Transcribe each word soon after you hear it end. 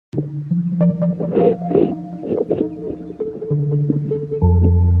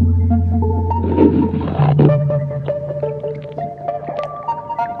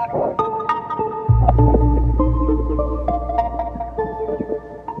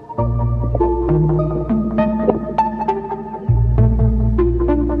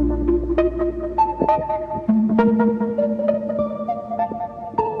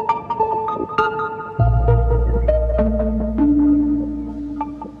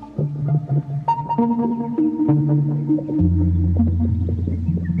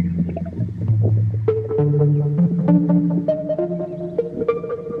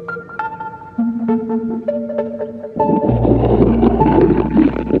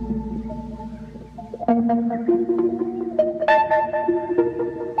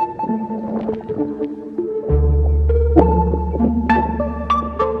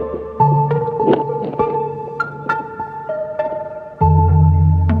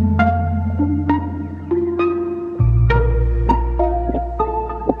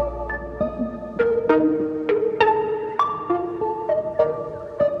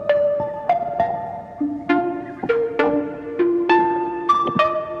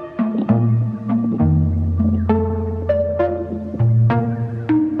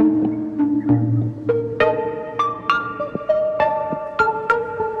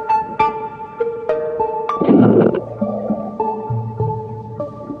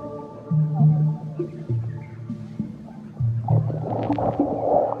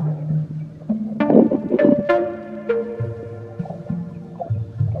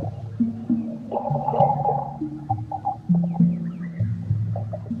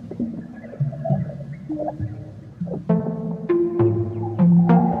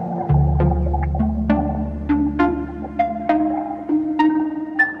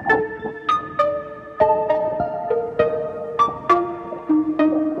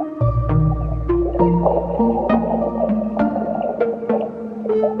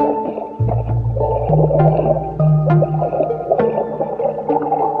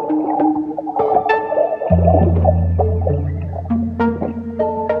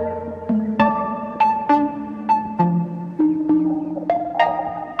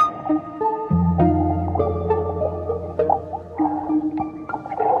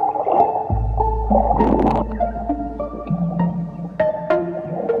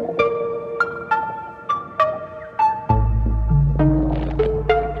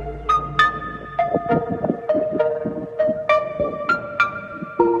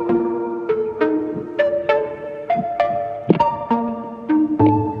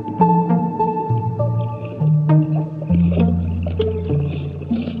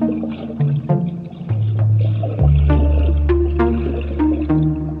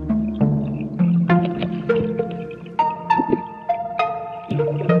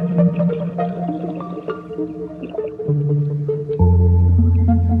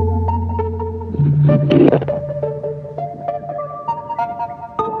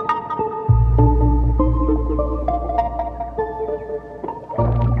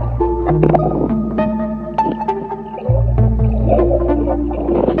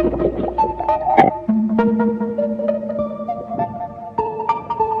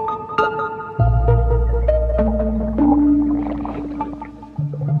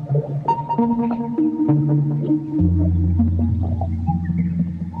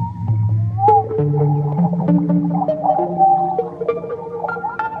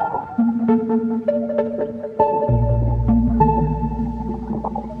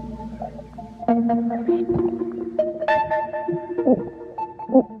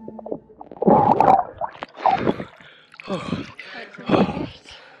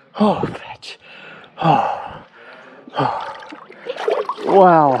Oh, fetch. Oh. Oh.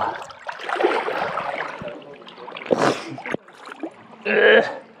 Wow.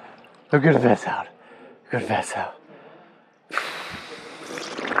 I'm gonna pass out. I'm gonna pass out.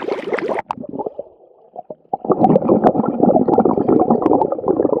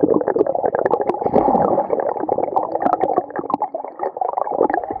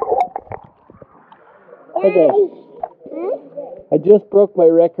 Okay. I just broke my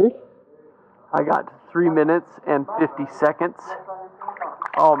record. I got 3 minutes and 50 seconds.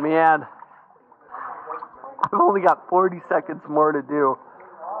 Oh man. I've only got 40 seconds more to do.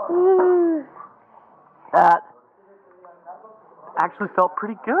 That actually felt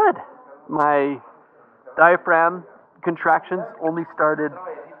pretty good. My diaphragm contractions only started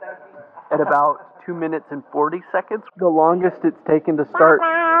at about 2 minutes and 40 seconds. The longest it's taken to start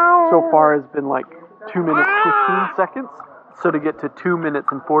so far has been like 2 minutes 15 seconds. So to get to 2 minutes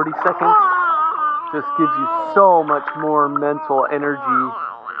and 40 seconds just gives you so much more mental energy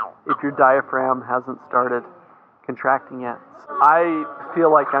if your diaphragm hasn't started contracting yet. I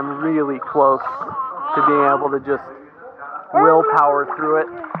feel like I'm really close to being able to just willpower through it.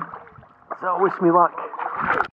 So wish me luck.